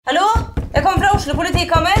Oslo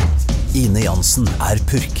politikammer. Ine Jansen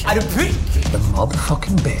purk. Du purk? The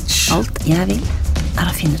motherfucking bitch. Alt jeg vil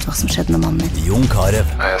å finne ut hva som skjedde med mannen min. Jon Carew.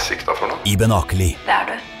 Jeg sikta for noe? Iben Akeli. Det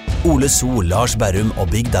du. Ole So, Lars Berrum og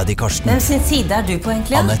Big Daddy Karsten. Hvem sin side du på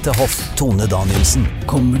egentlig? Annette Hoff, Tone Danielsen.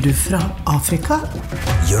 Kommer du fra Afrika?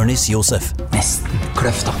 Jørnis Josef. Nesten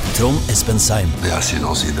kløfta. Trond Espen Seim. Det er synd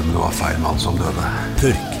å si det, men det var feil mann som døde.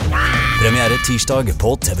 Purk. Premiere tirsdag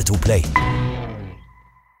på TV2 Play.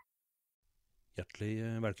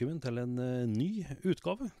 Hjertelig velkommen til en ny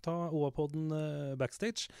utgave av OA-podden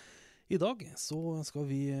Backstage. I dag så skal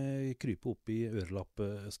vi krype opp i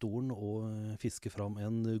ørelappstolen og fiske fram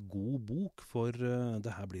en god bok, for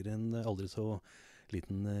det her blir en aldri så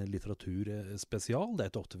liten litteraturspesial. Det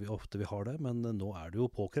er ikke ofte vi har det, men nå er det jo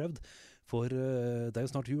påkrevd, for det er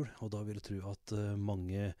jo snart jul, og da vil jeg tro at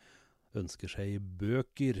mange ønsker seg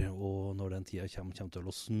bøker, og når den tida kommer til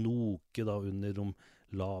å snoke da under de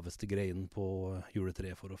laveste greien på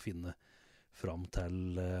juletreet for å finne fram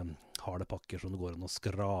til harde pakker som det går an å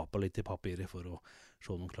skrape litt i papiret for å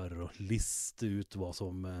se om de klarer å liste ut hva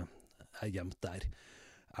som gjemt der.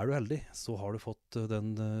 Er du heldig, så har du fått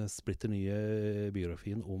den splitter nye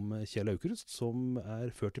biografien om Kjell Aukrust, som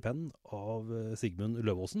ført i pennen av Sigmund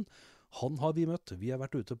Løvaasen. Han har vi møtt. Vi har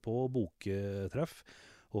vært ute på boktreff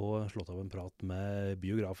og slått av en prat med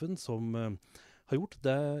biografen, som har gjort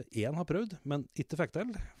det en har prøvd, men ikke fikk til,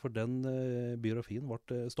 for den biografien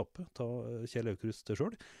ble stoppet av Kjell Aukrust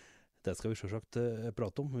selv. Det skal vi selvsagt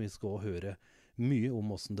prate om. Vi skal høre mye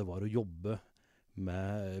om hvordan det var å jobbe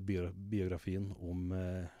med biografien om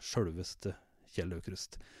selveste Kjell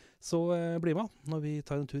Aukrust. Så bli med når vi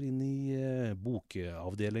tar en tur inn i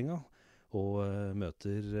bokavdelingen og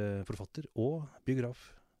møter forfatter og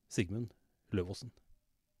biograf Sigmund Løvaasen.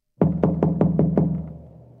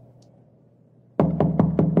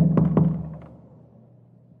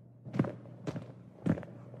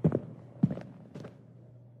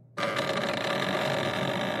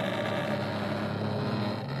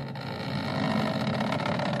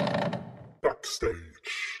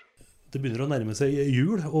 Det begynner å nærme seg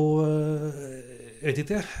jul, og jeg vet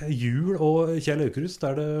ikke, jul og Kjell Aukrust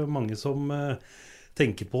er det mange som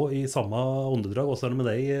tenker på i samme åndedrag. Også er det med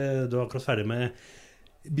deg, du er akkurat ferdig med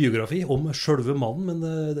biografi om selve mannen,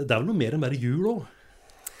 men det er vel noe mer enn bare jul også?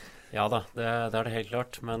 Ja da, det er det helt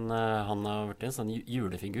klart, men han har vært en sånn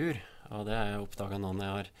julefigur, og det har jeg oppdaget nå når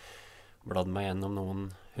jeg har bladd meg gjennom noen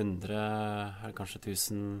 100, eller kanskje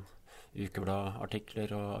 1000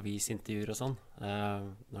 ukebladartikler og avisintervjuer og sånn.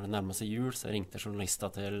 Når det nærmer seg jul, så ringte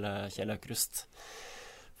journalister til Kjell Aukrust.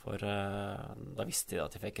 For da visste de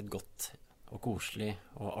at de fikk et godt og koselig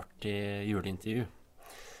og artig juleintervju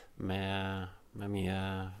med mye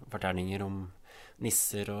fortellinger om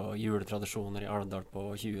nisser og juletradisjoner i Alvdal på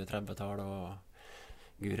 20-30-tall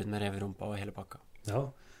og Gurud med reverumpa og hele pakka. Ja,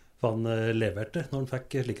 for han leverte når han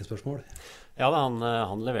fikk slike spørsmål. Ja,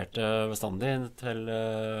 han leverte bestandig til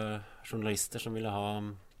journalister som ville ha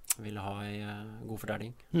en god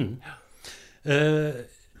fortelling. Ja.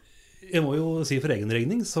 Jeg må jo si for egen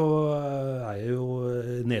regning, så er jeg jo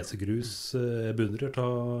nesegrus beundrer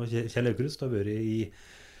av Kjell Aukrust. Det har vært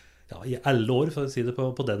i 11 år, for å si det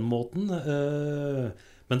på den måten.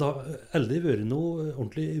 Men det har aldri vært noe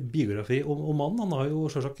ordentlig biografi om mannen. Han har jo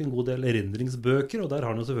selvsagt en god del erindringsbøker, og der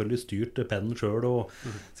har han jo selvfølgelig styrt pennen selv og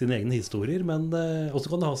sine egne historier. Men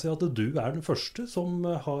også kan det ha seg at du er den første som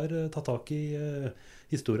har tatt tak i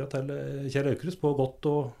historien til Kjell Aukrust på godt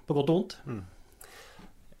og vondt.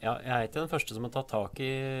 Ja, jeg er ikke den første som har tatt tak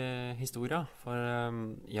i historien, for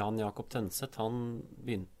Jan Jakob Tønseth, han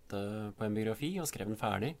begynte på en biografi og skrev den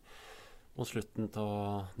ferdig mot slutten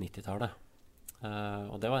av 90-tallet.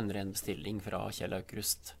 Og det var en ren bestilling fra Kjell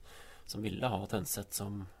Aukrust, som ville ha Tønseth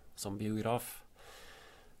som biograf.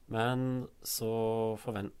 Men så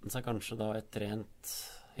forventet han seg kanskje da et rent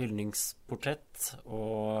hyldningsportrett,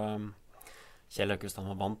 og Kjell Aukrust han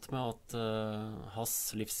var vant med at hans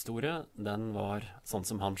livshistorie, den var sånn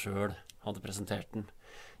som han selv hadde presentert den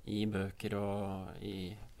i bøker og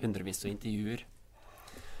i hundrevis av intervjuer.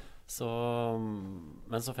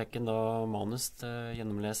 Men så fikk han da manus til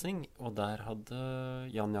gjennomlesning, og der hadde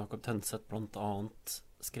Jan Jakob Tønseth blant annet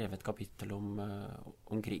skrevet et kapittel om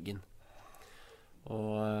krigen.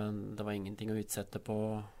 Og det var ingenting å utsette på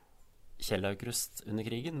Kjell Aukrust under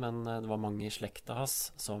krigen, men det var mange i slekta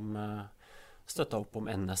hans som støttet opp om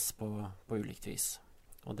NS på ulikt vis.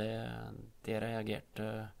 Og det reagerte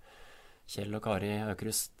Kjell og Kari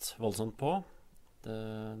Aukrust voldsomt på.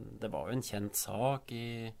 Det var jo en kjent sak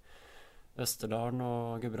i Østerdalen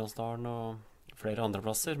og Gudbrandsdalen og flere andre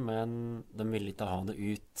plasser, men de ville ikke ha det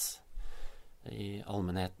ut i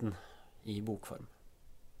allmennheten i bokform.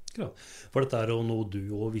 Klart. For dette jo noe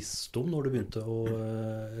du også visste om når du begynte å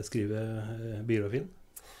skrive biografien?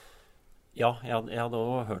 Ja, jeg hadde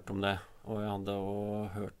også hørt om det. Og jeg hadde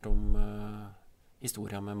også hørt om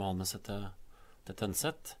historien med manuset til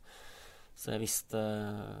Tønseth. Så jeg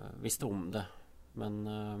visste om det. Men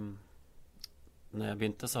når jeg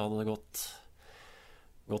begynte, så hadde det gått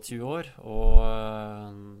 20 år. Og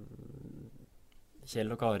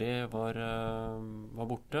Kjell og Kari var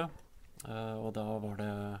borte. Og da var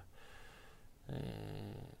det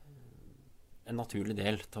en naturlig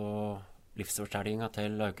del av livsfortellingen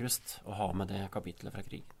til Aukrust å ha med det kapitlet fra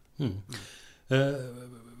krig.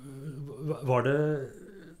 Var det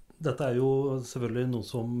Dette jo selvfølgelig noe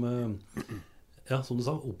som som du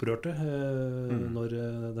sa, opprørte når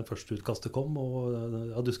den første utkastet kom,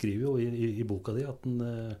 og du skriver jo i boka di at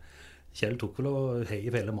Kjell tok vel og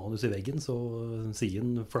heiv hele manus i veggen, så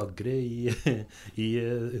siden flagrer i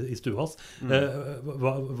stua hans.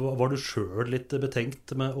 Var du selv litt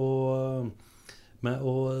betenkt med å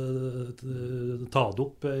ta det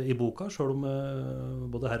opp i boka, selv om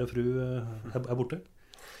både herr og fru borte?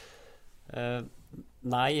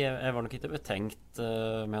 Nei, jeg var nok ikke betenkt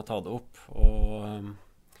med å ta det opp, og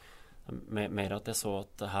mer at jeg så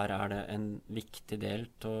at her det en viktig del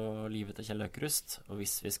av livet til Kjell Aukrust, og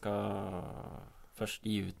hvis vi skal først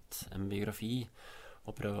gi ut en biografi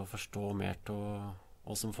og prøve å forstå mer av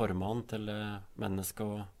hva som former han til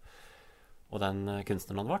mennesket og den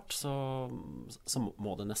kunstneren han ble, så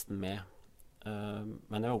må det nesten med.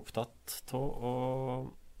 Men jeg opptatt av å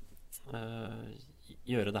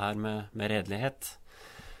gjøre det her med redelighet.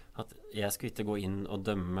 At jeg skulle ikke gå inn og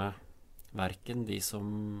dømme hverken de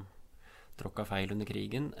som tråkka feil under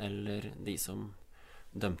krigen, eller de som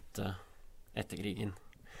dømte etter krigen.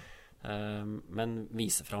 Men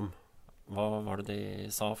vise fram. Hva var det de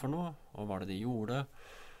sa for noe? Hva var det de gjorde?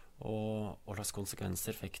 Og hva slags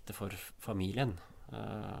konsekvenser fikk det for familien?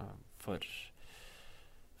 For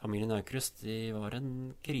familien Aukrust, de var en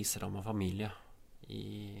kriserammet familie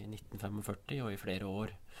i 1945 og i flere år,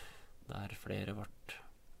 der flere ble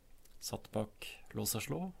satt bak lås og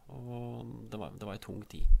slå, og det var en tung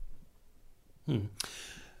tid.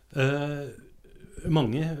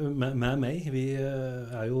 Mange med meg, vi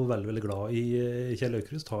jo veldig glad i Kjell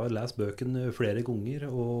Aukrust, har lest bøken flere ganger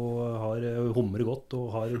og har humret godt og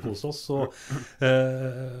har kost oss. Og,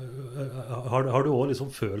 har du også liksom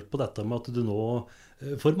følt på dette med at du nå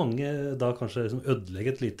for mange da kanskje liksom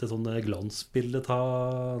ødelegger et lite sånn glansbilde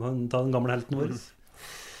av den gamle helten vår?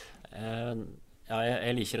 Ja,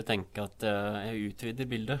 jeg liker å tenke at jeg utvider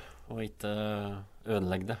bildet og ikke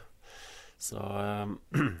ødelegger det. Så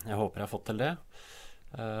jeg håper jeg har fått til det.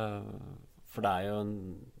 For det jo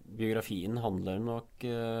biografien handler nok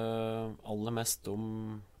aller mest om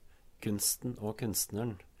kunsten og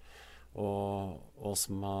kunstneren, og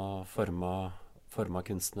som har formet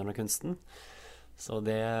kunstneren og kunsten. Så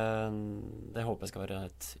det håper jeg skal være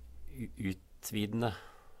et utvidende,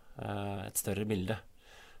 et større bilde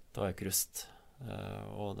av Aukrust.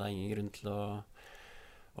 Og det ingen grunn til å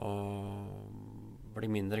bli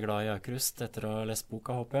mindre glad i Aukrust etter å ha lest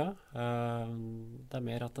boka, håper jeg. Det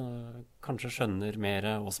mer at jeg kanskje skjønner mer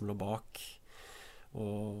hva som lå bak,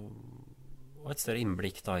 og et større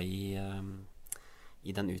innblikk da i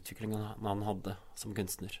den utviklingen han hadde som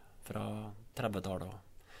kunstner fra 30-tallet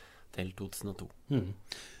til 2002.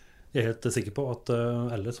 Jeg helt sikker på at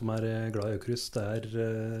alle som glad i Aukrust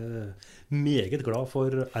meget glad for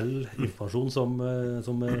all informasjon som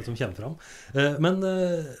kommer fram. Men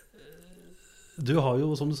du har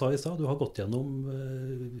jo, som du sa i stad, du har gått gjennom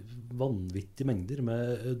vanvittige mengder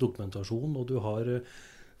med dokumentasjon, og du har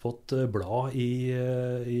fått blad i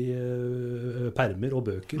permer og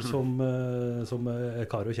bøker som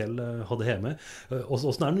Kari og Kjell hadde hjemme.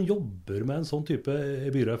 Hvordan det jobber med en sånn type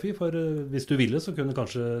biografi? For hvis du ville, så kunne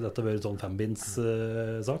kanskje dette være en sånn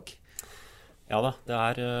 5-binds-sak? Ja da, det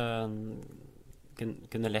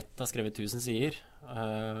kunne lett ha skrevet 1000 sider.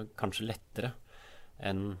 Kanskje lettere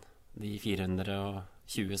enn de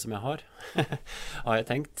 420 som jeg har, har jeg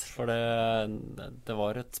tenkt. For det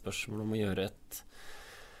var et spørsmål om å gjøre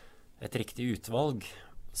et riktig utvalg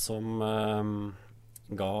som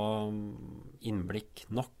ga innblikk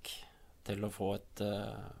nok til å få et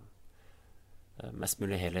mest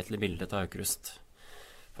mulig helhetlig bilde av Aukrust.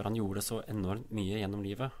 For han gjorde så enormt mye gjennom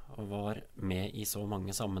livet, og var med i så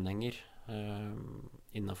mange sammenhenger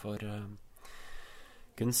innenfor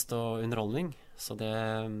kunst og underholdning. Så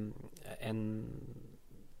en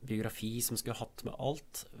biografi som skulle hatt med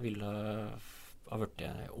alt, ville ha vært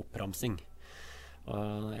oppramsing.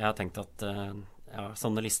 Og jeg har tenkt at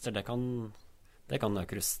sånne lister, det kan Det kan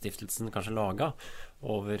Aukrust-stiftelsen kanskje lage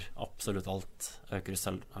over absolutt alt Aukrust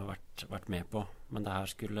har vært med på. Men det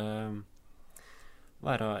her skulle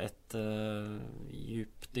være et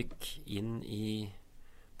djupdykk inn i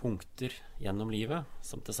punkter gjennom livet,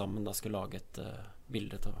 som til sammen da skulle lage et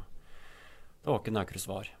bilde til Håken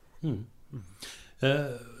Aukrust var.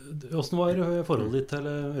 Hvordan var forholdet ditt til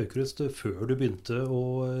Aukrust før du begynte å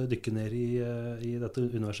dykke ned i dette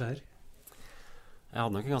universet her? Jeg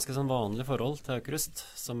hadde nok et ganske sånn vanlig forhold til Aukrust,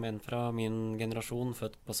 som en fra min generasjon,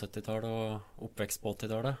 født på 70-tallet og oppvekst på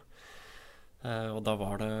 80-tallet. Og da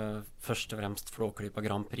var det først og fremst Flåklypa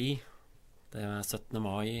Grand Prix. Det er 17.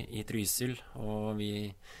 mai i Trysil, og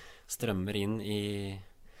vi strømmer inn i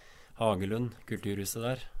Hagelund, kulturhuset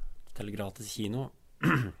der, til gratis kino.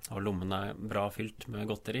 Og lommen er bra fylt med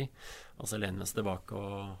godteri, og så lener vi oss tilbake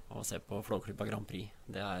og ser på Flåklypa Grand Prix.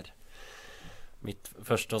 Det er mitt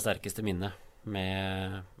første og sterkeste minne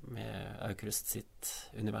med Aukrust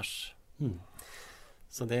sitt univers.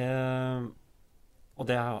 Så det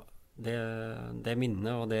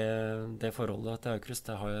minnet og det forholdet til Aukrust,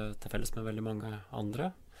 det har jeg til felles med veldig mange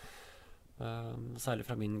andre, særlig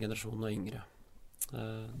fra min generasjon og yngre.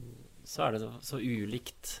 Så er det så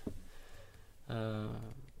ulikt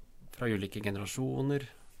fra ulike generasjoner,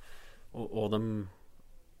 og de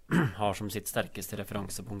har som sitt sterkeste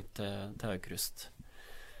referansepunkt til Aukrust.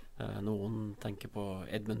 Noen tenker på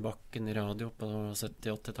Edmund Bakken i radio på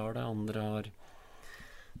 70-80-tallet, andre har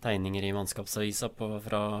tegninger i mannskapsavisa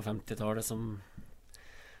fra 50-tallet som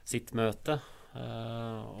sitt møte,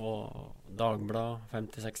 og Dagblad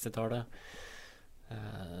 50-60-tallet,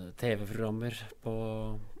 TV-programmer på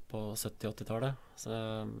 70-80-tallet. Så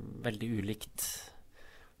veldig ulikt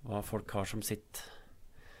hva folk har som sitt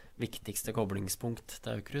viktigste koblingspunkt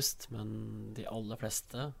til Aukrust, men de aller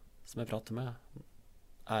fleste som jeg prater med,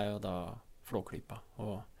 er jo da Flåklypa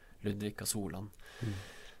og Ludvig og Solan,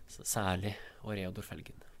 særlig, og Reodor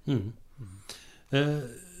Felgen.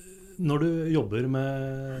 Når du jobber med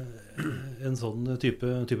en sånn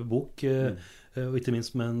type bok, og ikke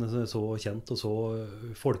minst med en så kjent og så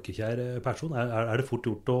folkekjær person, er det fort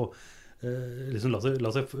gjort å liksom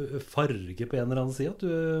la seg farge på en eller annen side,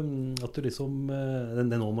 at du liksom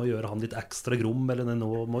den nå må gjøre han litt ekstra grom, eller den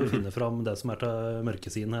nå må finne fram det som er til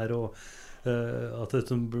mørkesiden her, og at det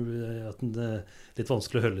er litt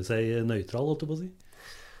vanskelig å holde seg nøytral, holdt jeg på å si.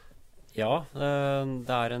 Ja,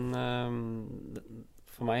 det er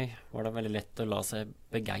for meg var det veldig lett å la seg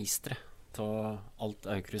begeistre til alt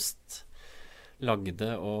Aukrust lagde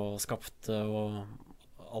og skapte, og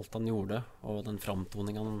alt han gjorde, og den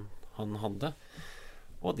framtoningen han hadde,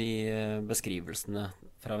 og de beskrivelsene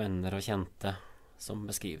fra venner og kjente som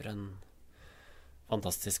beskriver en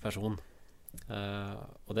fantastisk person.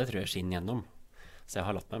 Og det tror jeg skinner gjennom. Så jeg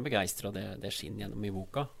har latt meg begeistre, og det skinner gjennom i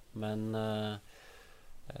boka. Men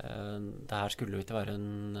det her skulle jo ikke være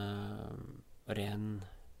en ren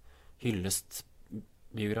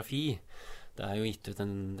hyllestbiografi. Det er jo gitt ut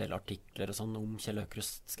en del artikler og sånn om Kjell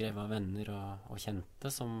Aukrust, skrevet av venner og kjente,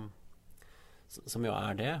 som jo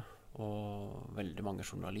er det. Og veldig mange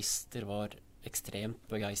journalister var ekstremt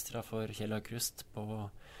begeistret for Kjell Aukrust på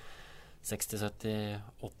 60-, 70-,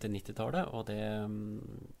 80-, 90-tallet, og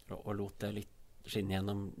lot det litt skinne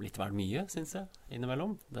gjennom litt vel mye, synes jeg,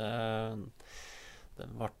 innimellom. Det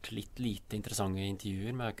ble litt lite interessante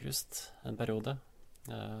intervjuer med Aukrust en periode.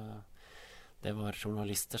 Det var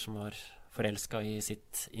journalister som var forelsket i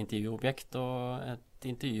sitt intervjuobjekt, og et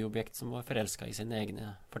intervjuobjekt som var forelsket i sine egne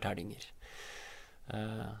fortellinger.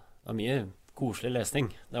 Det var mye koselig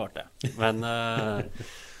lesning, det var det. Men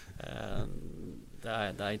det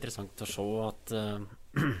er interessant å se at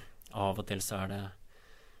av og til så er det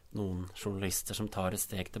noen journalister som tar et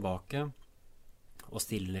steg tilbake og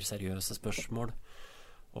stiller seriøse spørsmål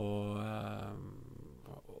og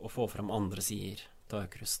får fram andre sider til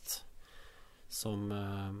Aukrust som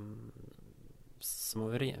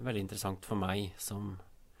var veldig interessant for meg som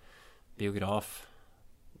biograf.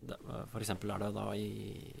 For eksempel er det da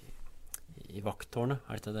i Vakttårnet,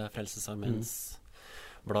 er det ikke det Frelsesarmeens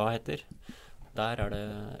blad heter? Der er det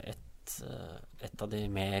et av de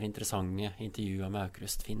mer interessante intervjuene med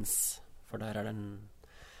Aukrust finnes, for der er det en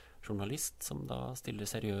journalist som da stiller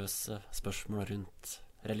seriøse spørsmål rundt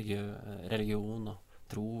religion og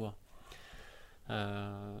tro og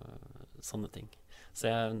sånne ting. Så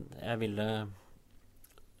jeg ville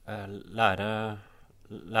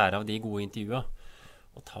lære av de gode intervjuene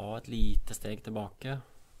og ta et lite steg tilbake,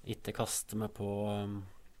 ikke kaste meg på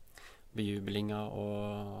bejublinga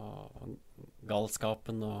og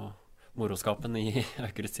galskapen og moroskapen i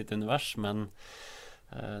Aukrust sitt univers, men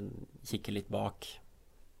kikke litt bak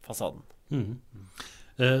fasaden.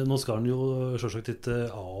 Nå skal han jo selvsagt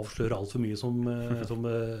ikke avsløre alt for mye som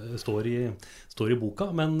står i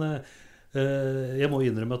boka, men jeg må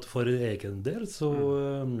innrømme at for egen del så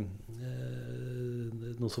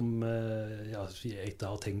noe som jeg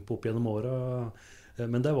ikke har tenkt på opp gjennom året,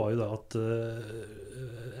 men det var jo da at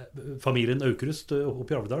familien Aukrust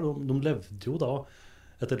oppe i Alvdal, de levde jo da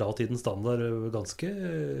etter datidens standard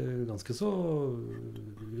ganske så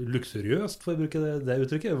luksuriøst, for å bruke det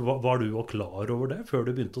uttrykket. Var du også klar over det før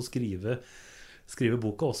du begynte å skrive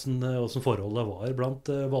boka, hvordan forholdet var blant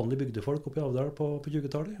vanlige bygdefolk oppe i Alvdal på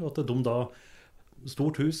 20-tallet? Og at de da,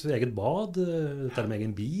 stort hus, eget bad, til og med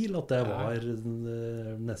egen bil, at det var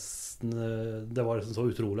nesten, det var så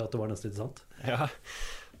utrolig at det var nesten ikke sant? Ja,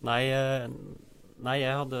 nei,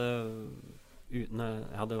 jeg hadde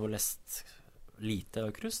jo lest lite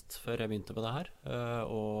Aukrust før jeg begynte på det her,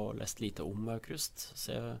 og lest lite om Aukrust.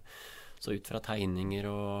 Så ut fra tegninger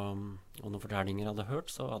og noen fortellinger jeg hadde hørt,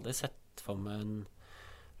 så hadde jeg sett for meg en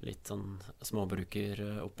litt sånn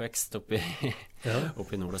småbrukeroppvekst oppi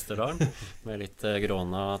Nord-Østerdalen, med litt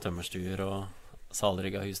gråna tømmerstuer og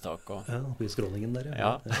salrigga hustak. Ja, oppi skråningen der,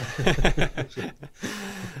 ja.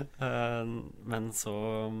 Men så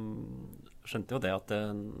skjønte jo det at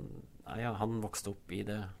han vokste opp i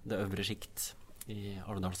det øvre skikt i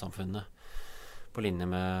Alvdalssamfunnet, på linje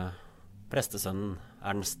med prestesønnen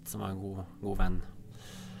Ernst, som var en god venn.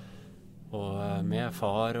 Og med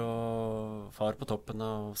far på toppen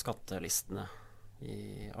av skattelistene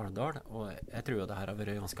i Alvdal, og jeg tror det her har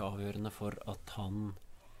vært ganske avgjørende for at han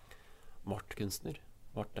ble kunstner,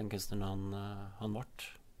 ble den kunstneren han ble.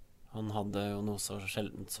 Han hadde jo noe så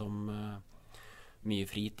sjeldent som mye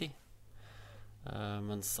fritid,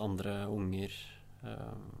 mens andre unger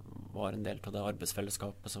var en del av det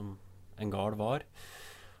arbeidsfellesskapet som en gard var,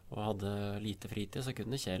 og hadde lite fritid, så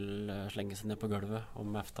kunne Kjell slenge seg ned på gulvet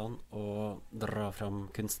om eftan og dra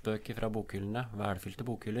fram kunstbøker fra bokhyllene, velfylte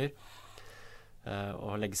bokhyller,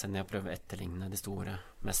 og legge seg ned og prøve å etterligne de store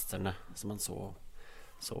mesterne som han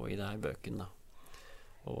så i de her bøkene.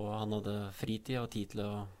 Og han hadde fritid og tid til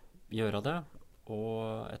å gjøre det,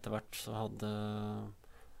 og etter hvert så hadde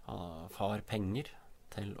far penger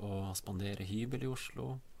til å spandere hybel i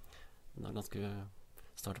Oslo. Han var ganske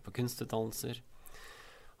startet på kunstutdannelser.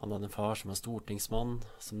 Han hadde en far som var stortingsmann,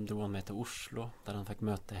 som dro han med til Oslo, der han fikk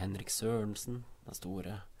møte Henrik Sørensen, det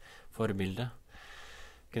store forbildet,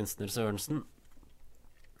 kunstner Sørensen.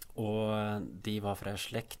 Og de var fra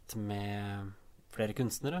slekt med flere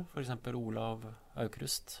kunstnere, for eksempel Olav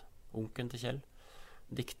Aukrust, onkelen til Kjell,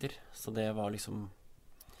 dikter. Så det var liksom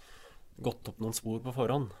gått opp noen spor på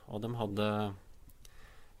forhånd, og de hadde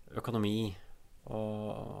økonomi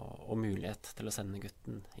og mulighet til å sende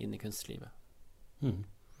gutten inn i kunstlivet.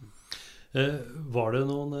 Var det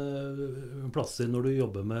noen plasser når du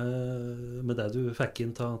jobber med det du fikk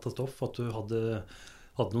inn til stoff, at du hadde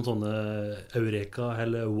noen sånne eureka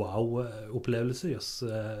eller wow-opplevelser? Jøss,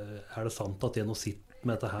 er det sant at jeg nå sitter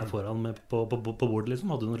med dette her foran meg på bordet,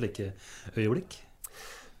 liksom? Hadde du noen slike øyeblikk?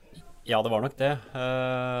 Ja, det var nok det.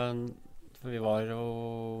 For vi var jo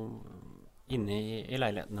inne i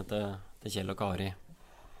leilighetene til Kjell og Kari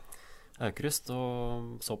Aukrust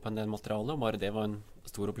og så på en del materiale, og bare det var en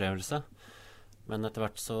stor opplevelse. Men etter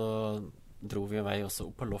hvert så dro vi vei også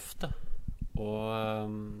opp på loftet, og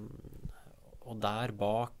der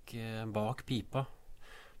bak pipa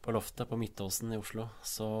på loftet på Midtåsen i Oslo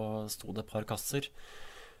så sto det et par kasser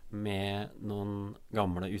med noen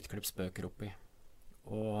gamle utklippsbøker oppi.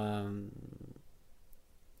 Og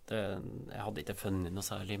jeg hadde ikke funnet noe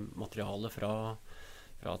særlig materiale fra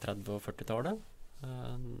 30- og 40-tallet.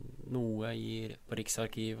 Noe på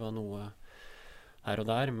Riksarkivet og noe her og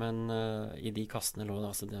der, men i de kassene lå det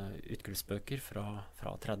altså utklippsbøker fra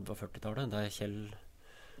 30- og 40-tallet, der Kjell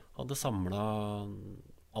hadde samlet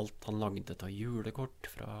alt han lagde av julekort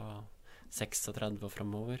fra 36 og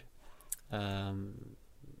fremover.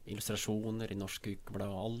 Illustrasjoner i Norsk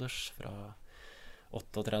Ukeblad og Alders fra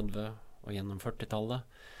 38 og gjennom 40-tallet.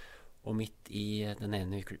 Og midt i den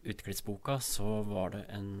ene utklippsboka så var det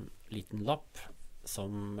en liten lapp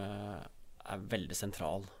som er veldig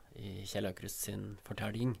sentral i Kjell Aukrust sin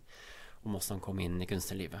fortelling om hvordan han kom inn i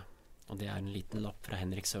kunstnerlivet. Og det er en liten lapp fra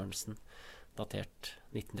Henrik Sørensen, datert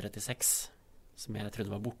 1936, som jeg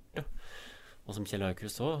trodde var borte, og som Kjell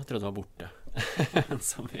Aukrust også trodde var borte,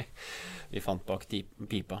 som vi fant bak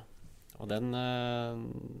pipa. Og det er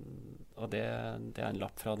en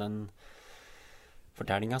lapp fra den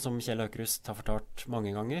fortellingen som Kjell Aukrust har fortalt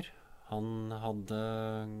mange ganger. Han hadde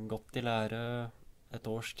gått i lære et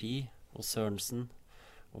års tid hos Sørensen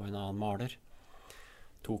og en annen maler.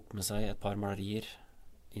 Tok med seg et par malerier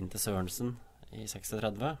inn til Sørensen i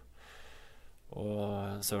 36.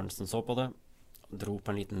 Og Sørensen så på det, dro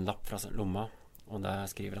på en liten lapp fra lomma, og der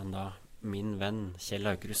skriver han da: «Min venn Kjell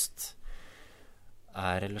Aukrust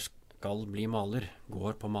er eller skal bli maler,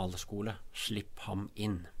 går på malerskole, slipp ham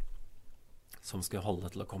inn», som skulle holde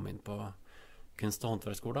til å komme inn på kunst- og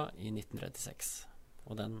håndverksskolen i 1936.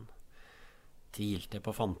 Og den tvilte jeg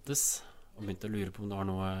på fantes, og begynte å lure på om det var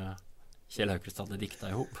noe Kjell Aukrust hadde dikta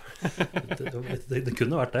i hop. Det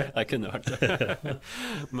kunne vært det. Det kunne vært det.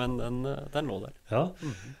 Men den lå der. Ja.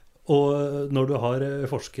 Og når du har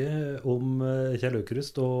forsket om Kjell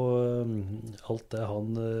Aukrust og alt det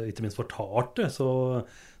han ikke minst fortalte, så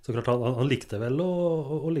klart han likte vel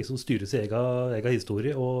å liksom styre sin egen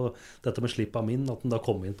historie, og dette med slipp ham inn, at han da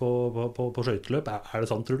kom inn på skøyteløp, er det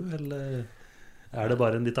sant, tror du? Eller er det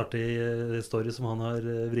bare en litt artig story som han har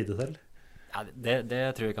vridd til? Ja,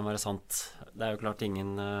 det tror jeg kan være sant. Det er jo klart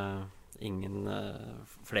ingen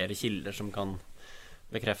flere kilder som kan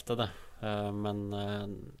bekrefte det. Men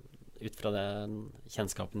ut fra den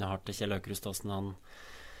kjennskapen jeg har til Kjell Aukrust, hvordan han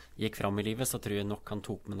gikk fram i livet, så tror jeg nok han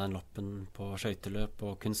tok med den lappen på skøyteløp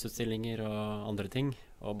og kunstutstillinger og andre ting,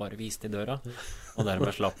 og bare viste i døra, og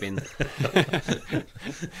dermed slapp inn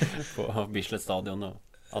på Bislett stadion og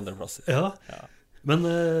andre plasser. Ja. Men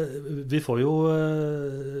vi får jo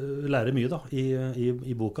lære mye da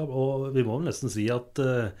i boka, og vi må nesten si at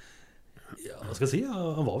hva skal jeg si,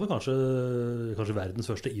 han var vel kanskje verdens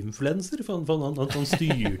første influencer, for han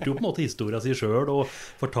styrte jo på en måte historien sin selv, og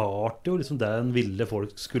fortalte jo liksom det en ville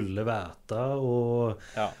folk skulle vite,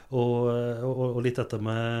 og litt dette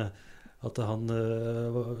med at han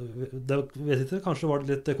vet ikke, kanskje var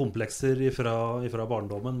det litt komplekser fra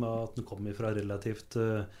barndommen, med at han kom fra relativt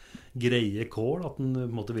greie kål, at han på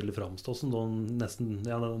en måte ville framstå som noen nesten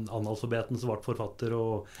analfabeten som ble forfatter,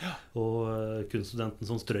 og kunststudenten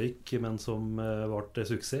som strøyk, men som ble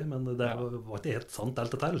suksess. Men det var ikke helt sant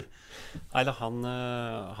alt det til. Nei, han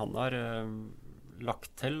har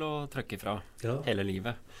lagt til å trykke fra hele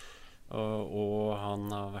livet, og han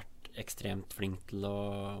har vært ekstremt flink til å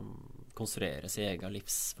konstruere sin egen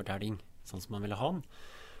livsfortelling sånn som han ville ha den,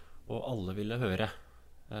 og alle ville høre.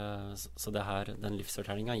 Så den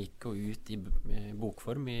livsfortellingen gikk jo ut i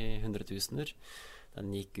bokform i hundretusener.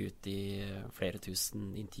 Den gikk ut i flere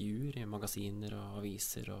tusen intervjuer i magasiner og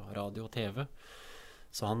aviser og radio og TV.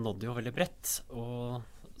 Så han nådde jo veldig bredt, og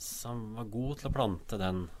så han var god til å plante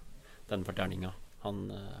den fortellingen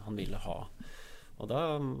han ville ha. Og da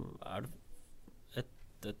er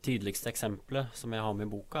det tydeligste eksempelet som jeg har med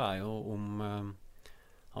i boka, er jo om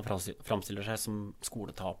han framstiller seg som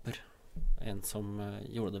skoletaper. En som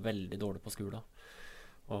gjorde det veldig dårlig på skolen.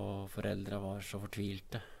 Og foreldre var så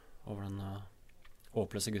fortvilte over den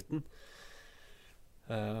håpløse gutten.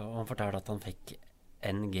 Og han fortalte at han fikk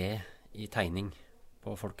NG i tegning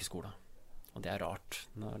på folkeskolen. Og det er rart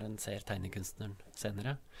når en ser tegnekunstneren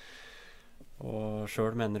senere. Og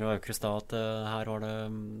selv mener jo Aukrust da at her var det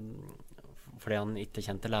fordi han ikke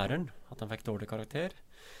kjente læreren, at han fikk dårlig karakter.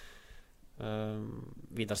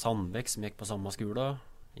 Vidar Sandbekk, som gikk på samme skole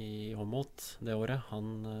i Åmot det året,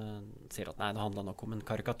 han sier at nei, det handlet nok om en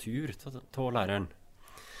karikatur til læreren.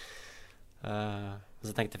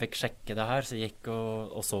 Så jeg tenkte jeg fikk sjekke det her, så jeg gikk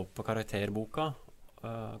og så på karakterboka,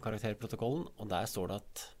 karakterprotokollen, og der står det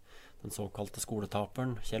at den såkalte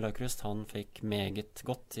skoletaperen, Kjell Aukrust, han fikk meget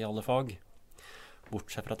godt i alle fag,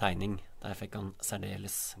 bortsett fra tegning. Der fikk han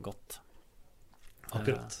særdeles godt.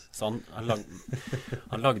 Akkurat. Så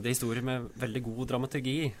han lagde historier med veldig god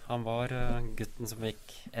dramaturgi. Han var gutten som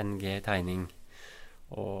fikk NG i tegning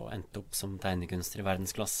og endte opp som tegnekunstner i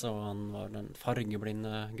verdensklasse, og han var den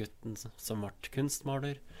fargeblinde gutten som ble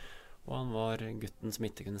kunstmaler, og han var gutten som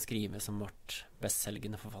ikke kunne skrive, som ble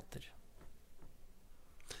bestselgende forfatter.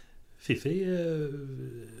 Fiffig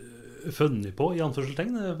funnet på, i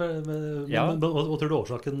anførselstegn. Hva tror du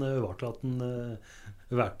årsaken var til at han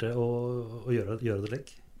valgte å gjøre det slik?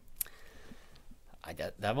 Nei,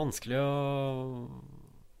 det er vanskelig å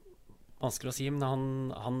si, men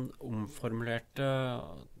han omformulerte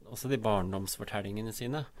også de barndomsfortellingene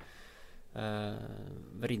sine.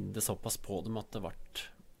 Vridde såpass på dem at det ble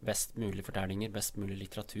best mulig fortellinger, best mulig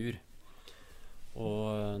litteratur. Og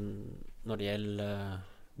når det gjelder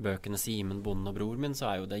bøkene Simen, Bonden og bror min, så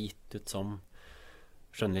er jo det gitt ut som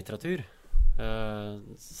skjønnlitteratur.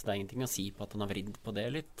 Så det er ingenting å si på at han har vridd på det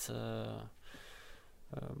litt.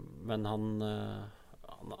 Men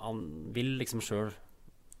han vil liksom selv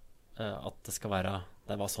at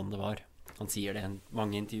det var sånn det var. Han sier det i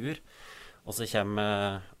mange intervjuer. Og så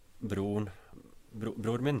kommer bror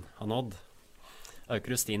min, han Odd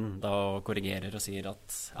Aukrust, inn da og korrigerer og sier at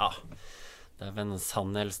det er en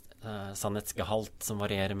sannhetsgehalt som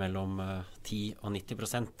varierer mellom 10 og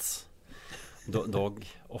 90%. Dog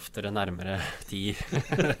oftere nærmere 10.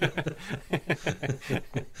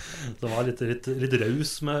 Det var litt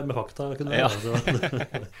raus med fakta, kunne det være.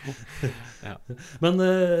 Ja. Men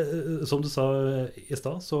som du sa i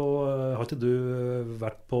stad, så har ikke du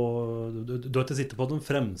vært på Du har ikke sittet på den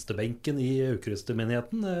fremste benken i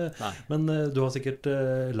Aukrust-menigheten, men du har sikkert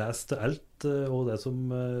lest alt og det som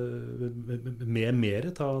med mer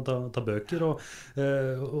ta bøker,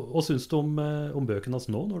 og synes du om bøkene hans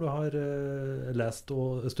nå, når du har lest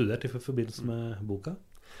og studert i forbindelse med boka?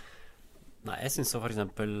 Nei, jeg synes for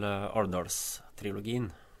eksempel Alvdals-trilogien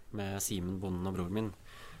med Simen, bonden og broren min,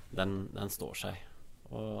 den står seg.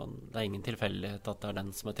 Og det er ingen tilfeldighet at det er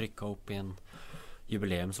den som er trykket opp i en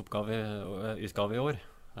jubileumsutgave i år.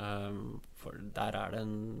 For der er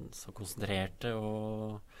den så konsentrerte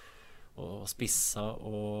og spissa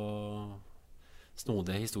og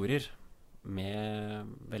snodige historier med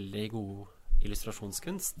veldig god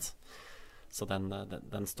illustrasjonskunst. Så den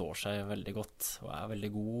står seg veldig godt og er veldig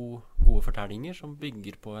gode fortellinger som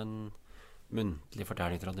bygger på en muntlig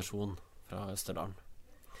fortellingstradisjon fra Østerdalen,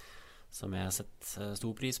 som jeg har sett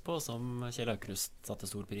stor pris på, som Kjell Aukrust satte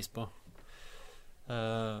stor pris på.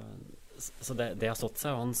 Så det har stått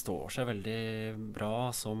seg, og han står seg veldig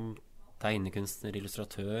bra som tegnekunstner,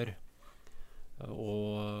 illustratør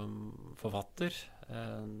og forfatter.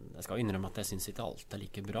 Jeg skal innrømme at jeg synes ikke alt er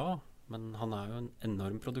like bra, men han er jo en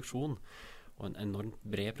enorm produksjon, og en enormt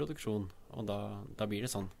bred produksjon, og da blir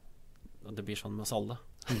det sånn. Og det blir sånn med oss alle.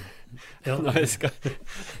 Ja, når jeg skal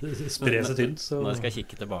spre seg tynt. Når jeg skal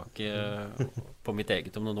kikke tilbake på mitt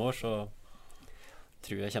eget om noen år, så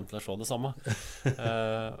tror jeg kommer til å se det samme.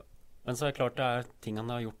 Men så er det klart det er ting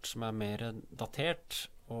han har gjort som er mer datert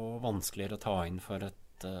og vanskeligere å ta inn for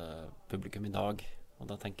et publikum i dag. Og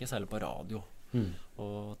da tenker jeg særlig på radio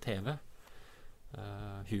og TV.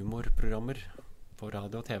 Humorprogrammer på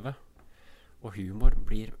radio og TV. Og humor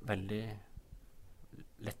blir veldig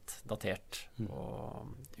lett datert og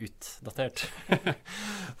utdatert.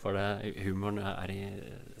 For humoren er i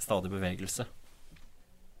stadig bevegelse.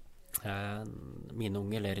 Mine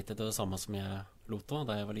unge ler ikke til det samme som jeg lot av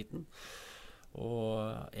da jeg var liten. Og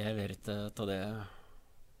jeg ler ikke til det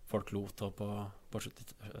folk lot av på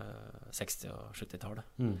 60- og 70-tallet.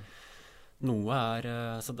 Noe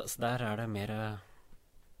så der er det mer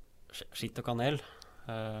skitt og kanel.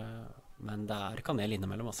 Men det er kanel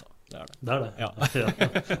innimellom, altså. Det er det. Det er det? Ja.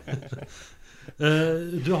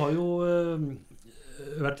 Du har jo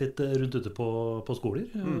vært litt rundt ute på skoler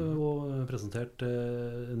og presentert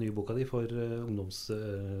den nye boka di for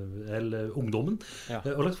ungdommen. Ja.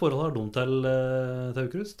 Hva slags forhold har de til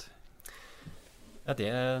Aukrust? Ja,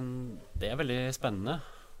 det er veldig spennende.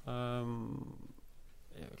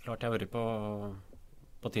 Klart jeg har vært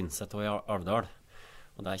på Tynset og i Alvdal,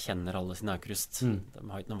 og der kjenner alle sin Aukrust. De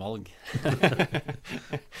har ikke noe valg. Det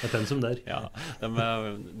er pensum der. Ja, de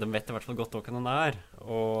vet i hvert fall godt hvem han er,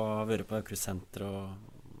 og har vært på Aukrust-senter.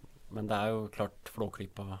 Men det er jo klart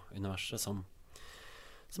Flåklypa-universet som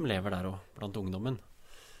lever der også, blant ungdommen.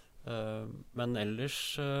 Men ellers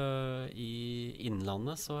i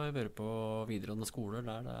Innlandet så har jeg vært på videregående skoler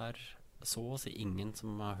der det er så å si ingen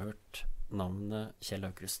som har hørt navnet Kjell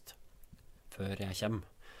Aukrust før jeg kommer,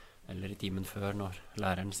 eller i timen før når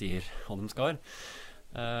læreren sier hva de skal.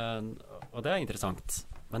 Og det er interessant.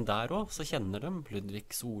 Men der også så kjenner de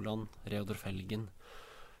Ludvig Solan, Reodor Felgen.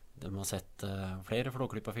 De har sett flere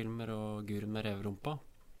Flåklypa-filmer og Guren med reverumpa,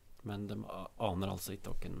 men de aner altså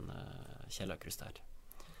ikke hvem Kjell Aukrust er.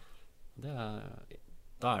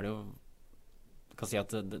 Da er det jo, jeg kan si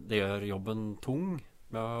at det gjør jobben tung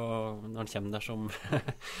når han kommer der som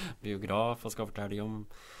biograf og skal fortelle om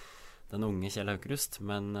den unge Kjell Aukrust,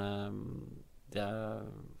 men det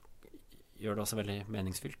gjør det også veldig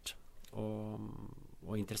meningsfylt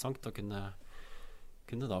og interessant å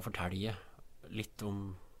kunne da fortelle litt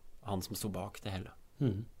om han som stod bak det hele.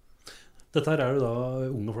 Dette her er jo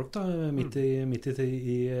da unge folk da, midt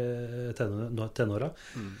i tenåra.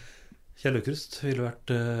 Kjell Aukrust ville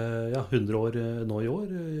vært 100 år nå i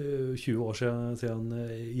år, 20 år siden han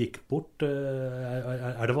gikk bort.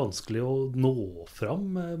 Er det vanskelig å nå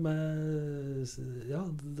fram med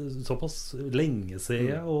såpass lenge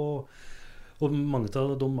siden, og mange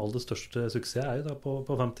av de aller største suksesser er jo da på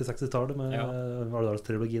 50-60-tallet med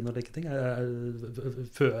Alvdals-trilogien og like ting.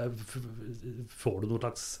 Får du noen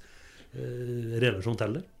slags relasjon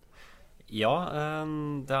til det? Ja,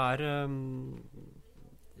 det er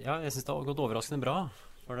jeg synes det har gått overraskende bra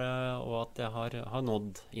og at jeg har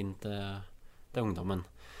nådd inn til ungdommen.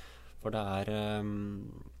 For det er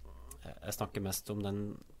jeg snakker mest om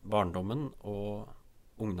den barndommen og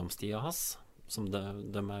ungdomstida hans, som de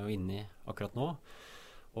er jo inne i akkurat nå.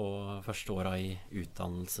 og første åra i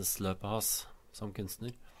utdannelsesløpet hans som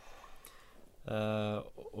kunstner.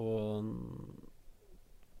 Og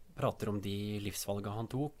prater om de livsvalgene han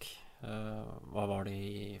tok. Hva var det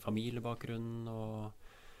i familiebakgrunn og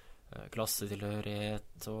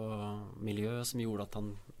klassetilhørighet og miljø som gjorde at han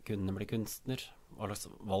kunne bli kunstner? Hva slags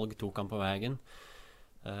valg tok han på veien?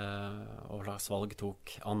 Og hva slags valg tok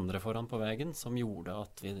andre foran på veien som gjorde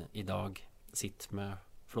at vi i dag sitter med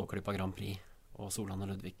Flåklypa Grand Prix og Solan og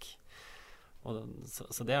Ludvig.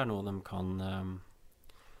 Så det noe de kan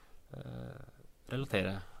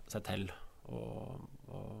relatere seg til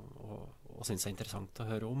og synes interessant å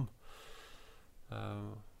høre om.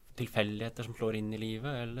 Tilfeldigheter som slår inn i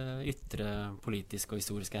livet, eller ytre politiske og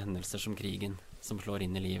historiske hendelser som krigen, som slår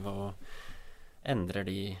inn i livet og endrer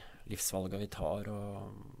de livsvalgene vi tar, og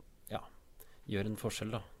gjør en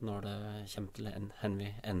forskjell da, når det kommer til hen vi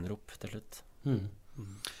ender opp til slutt.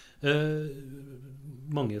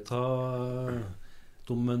 Mange av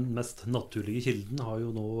de mest naturlige kildene har jo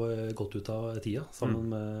nå gått ut av tida sammen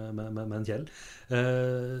med en Kjell.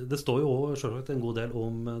 Det står jo også selvsagt en god del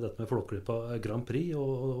om dette med Flåklypa Grand Prix,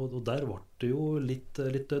 og der var det jo litt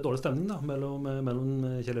dårlig stemning da, mellom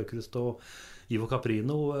Kjell Aukrust og Ivo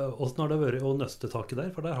Caprino. Hvordan har det vært å nøste taket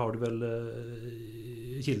der? For der har du vel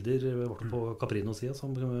kilder på Caprino-siden som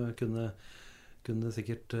kunne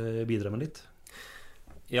sikkert bidra med litt.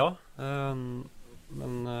 Ja,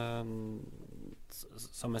 men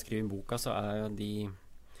som jeg skriver i boka, så jo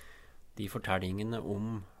de fortellingene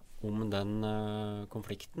om den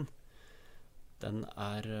konflikten,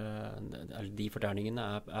 de fortellingene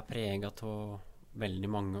preget av veldig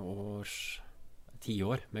mange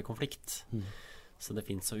tiår med konflikt. Så det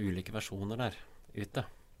finnes så ulike versjoner der ute.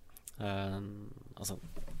 Altså,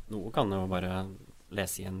 noe kan jo bare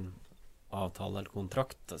lese i en avtale eller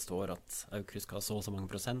kontrakt. Det står at Aukrust skal ha så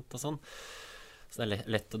mange prosent og sånn. Så det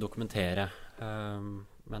lett å dokumentere.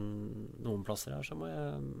 Men noen plasser her så må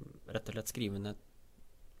jeg rett og slett skrive ned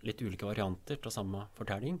litt ulike varianter til samme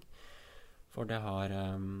fortelling. For det har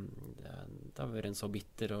vært en så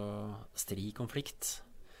bitter og stri konflikt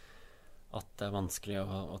at det vanskelig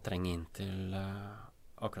å trenge inn til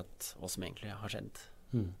akkurat hva som egentlig har skjedd,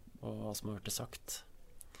 og hva som har vært sagt.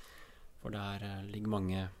 For der ligger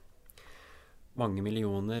mange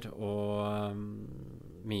millioner og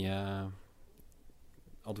mye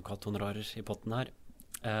advokathonorarer i potten her.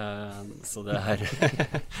 Så det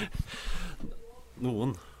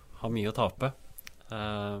noen har mye å tape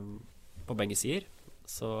på begge sider,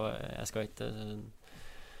 så jeg skal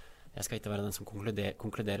ikke være den som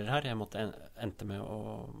konkluderer her. Jeg måtte endte med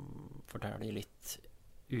å fortelle litt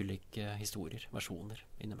ulike historier, versjoner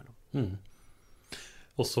innimellom.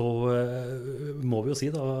 Og så må vi jo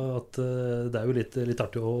si da at det jo litt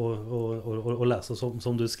artig å lese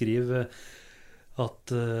som du skriver,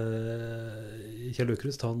 at Kjell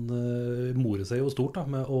Aukrust han morer seg jo stort da,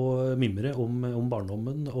 med å mimre om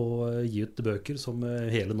barndommen og gi ut bøker som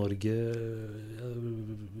hele Norge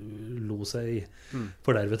lo seg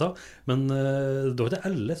fordervet av. Men det var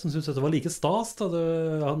ikke alle som syntes dette var like stas da.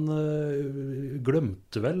 Han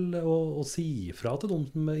glemte vel å si fra til de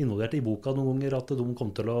som involverte i boka noen ganger at de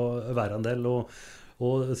kom til å være en del, og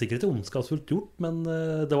sikkert ikke ondskapsfullt gjort, men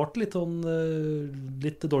det ble litt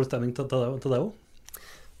dårlig stemning til deg også.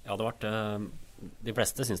 Ja, det ble de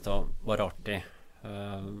fleste syntes det var artig,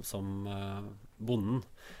 som bonden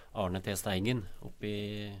Arne T. Steigen oppe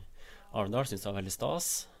i Arendal syntes det var veldig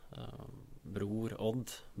stas. Bror Odd,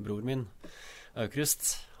 bror min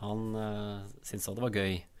Aukrust, han syntes det var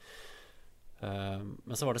gøy.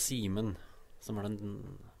 Men så var det Simen som var den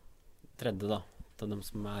tredje da, til dem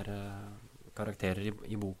som karakterer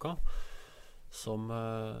i boka, som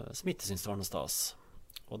ikke syntes det var noe stas.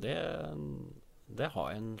 Og det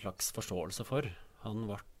har jeg en slags forståelse for. Han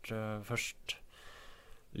ble først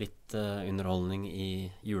litt underholdning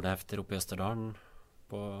i julehefter oppe i Østerdalen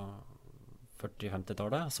på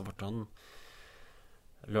 40-50-tallet. Så ble han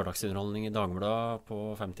lørdagsunderholdning i Dagbladet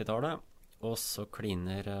på 50-tallet. Og så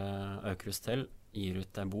kliner Aukrust til, gir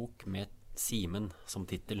ut en bok med Simen som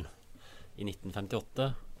titel i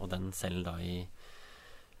 1958, og den selger da i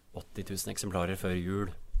 80 000 eksemplarer før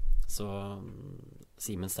jul. Så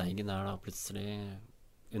Simen Steigen da plutselig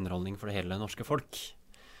underholdning for det hele norske folk,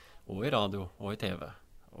 og i radio og i TV.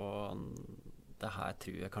 Og det her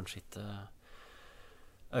tror jeg kanskje ikke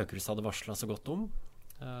Aukrust hadde varslet så godt om.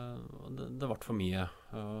 Det ble for mye.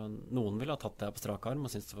 Noen ville ha tatt det på strak arm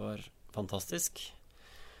og syntes det var fantastisk.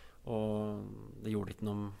 Og det gjorde ikke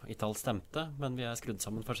noe om ikke alt stemte, men vi skrudd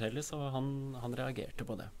sammen forskjellig, så han reagerte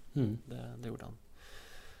på det. Det gjorde han.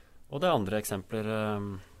 Og det andre eksempler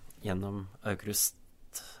gjennom Aukrust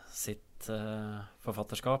sitt eget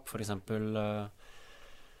forfatterskap. For eksempel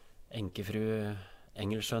enkefru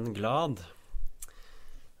Engelsjøen Glad,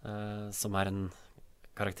 som en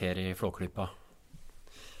karakter i Flåklypa.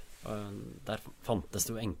 Der fantes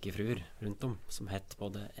det jo enkefruer rundt om, som het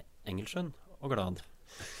både Engelsjøen og Glad.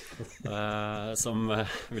 Som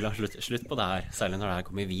ville ha slutt på det her, særlig når det her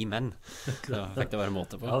kom i vi menn. Da fikk det være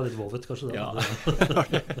måte på. Ja, litt vovet kanskje det. Ja.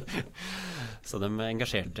 Så de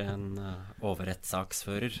engasjerte en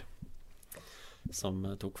overrettssaksfører som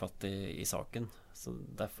tok fatt i saken. Så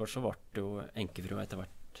derfor så ble det jo enkefru etter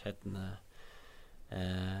hvert hetende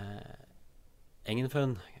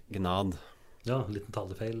Engenføn Gnad. Ja, en liten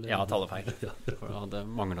talefeil. Ja, talefeil. For det hadde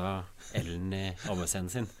manglet L-en i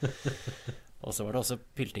ABC-en sin. Og så var det også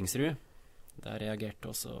Piltingsrud. Der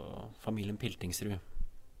reagerte også familien Piltingsrud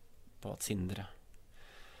på at Sindre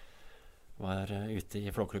var ute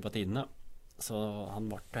i Flåklypa tidene. Så han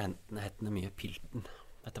ble hettende mye Pilten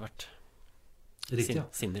etter hvert. Riktig, ja.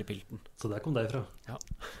 Sindre Pilten. Så der kom det fra. Ja.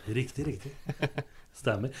 Riktig.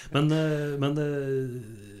 Stemmer. Men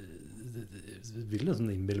vil liksom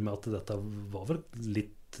innbille meg at dette var vel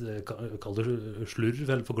litt kall det slurv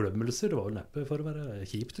eller forglømmelser. Det var vel neppe for å være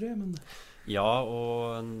kjip, tror jeg. Men... Ja,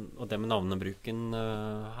 og det med navnebruken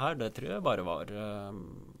her, det tror jeg bare var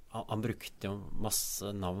han brukte jo masse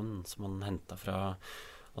navn som han hentet fra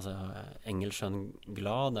altså Engelsjøen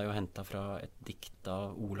Glad er jo hentet fra et dikt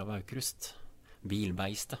av Olav Aukrust,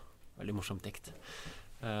 Bilbeiste, veldig morsomt dikt,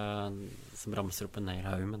 som ramser opp en hel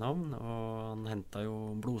haug med navn, og han hentet jo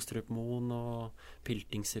Blodstrupmoen og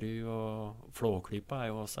Piltingsrud, og Flåklypa er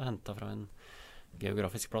jo også hentet fra en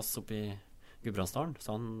geografisk plass oppe i Gudbrandsdalen,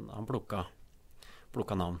 så han plukka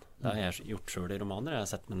navn. Det har jeg gjort selv i romaner. Jeg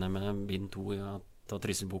har sett meg ned med bind 2 av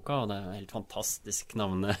Trysselboka, og det er en helt fantastisk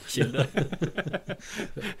navnekilde.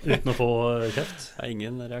 Uten å få kjeft? Det er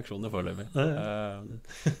ingen reaksjoner foreløpig.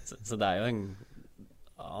 Så det er jo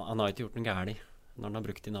han har ikke gjort noe gærlig når han har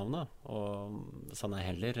brukt de navnene, og så han er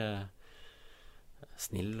heller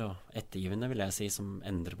snill og ettergivende, vil jeg si, som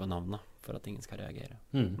endrer på navnene for at ingen skal reagere.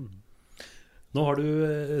 Nå har du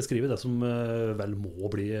skrivet det som vel må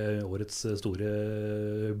bli årets store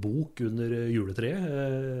bok under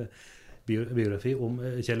juletreet. Biografi om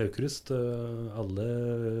Kjell Aukrust. Alle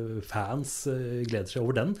fans gleder seg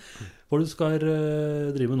over den. Hva du skal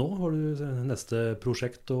drive med nå? Har du neste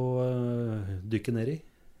prosjekt å dykke ned i?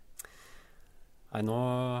 Nei, nå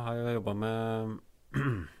har jeg jobbet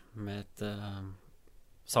med et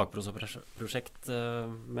sakprosaprosjekt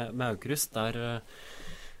med Aukrust, der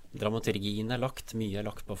dramaturgien er lagt, mye er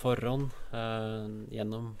lagt på forhånd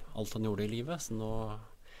gjennom alt han gjorde i livet, så nå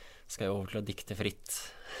skal jeg over til å dikte fritt.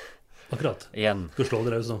 Akkurat. Igjen. Skal slå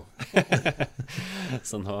det løs nå.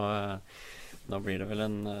 Så nå blir det vel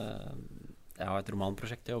jeg har et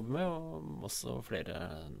romanprosjekt jeg jobber med, og også flere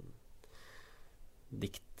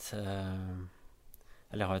dikt,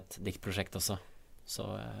 eller jeg har et diktprosjekt også, så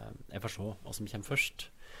jeg får se hva som kommer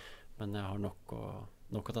først, men jeg har nok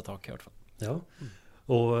å ta tak i hvert fall. Ja.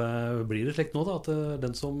 Og blir det slik nå da, at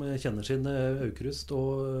den som kjenner sin Aukrust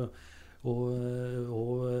og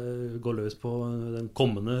går løs på den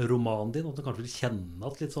kommende romanen din, og at du kanskje vil kjenne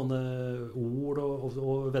at litt sånne ord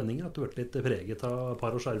og vendinger, at du har vært litt preget av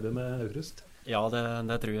par og skjerve med Aukrust? Ja,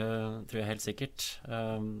 det tror jeg helt sikkert.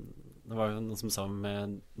 Det var jo noen som sa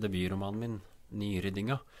med debutromanen min,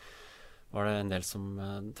 Nyryddinga, var det en del som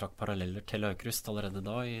trakk paralleller til Aukrust allerede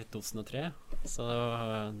da, i 2003. Så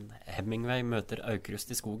Hemingway møter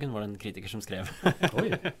Aukrust i skogen, var det en kritiker som skrev. Oi.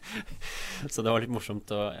 Så det var litt morsomt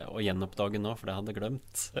å gjenoppdage nå, for det hadde jeg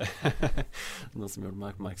glemt. Noen som gjorde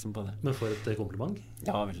meg oppmerksom på det. Men for et kompliment.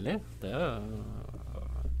 Ja, veldig. Det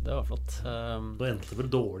var flott. Da endte det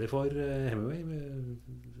vel dårlig for Hemingway.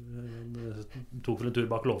 Tok vel en tur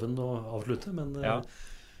bak låven og avslutte, men... Ja.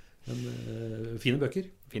 Fine bøker.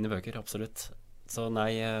 Fine bøker, absolutt. Så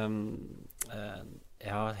nei,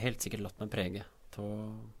 jeg har helt sikkert latt meg prege til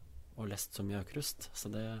å lest så mye Aukrust, så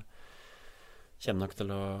det kommer nok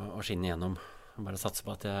til å skinne igjennom. Bare satse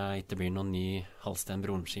på at jeg ikke blir noen ny Halsten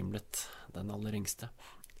Bronskimlet, den aller yngste.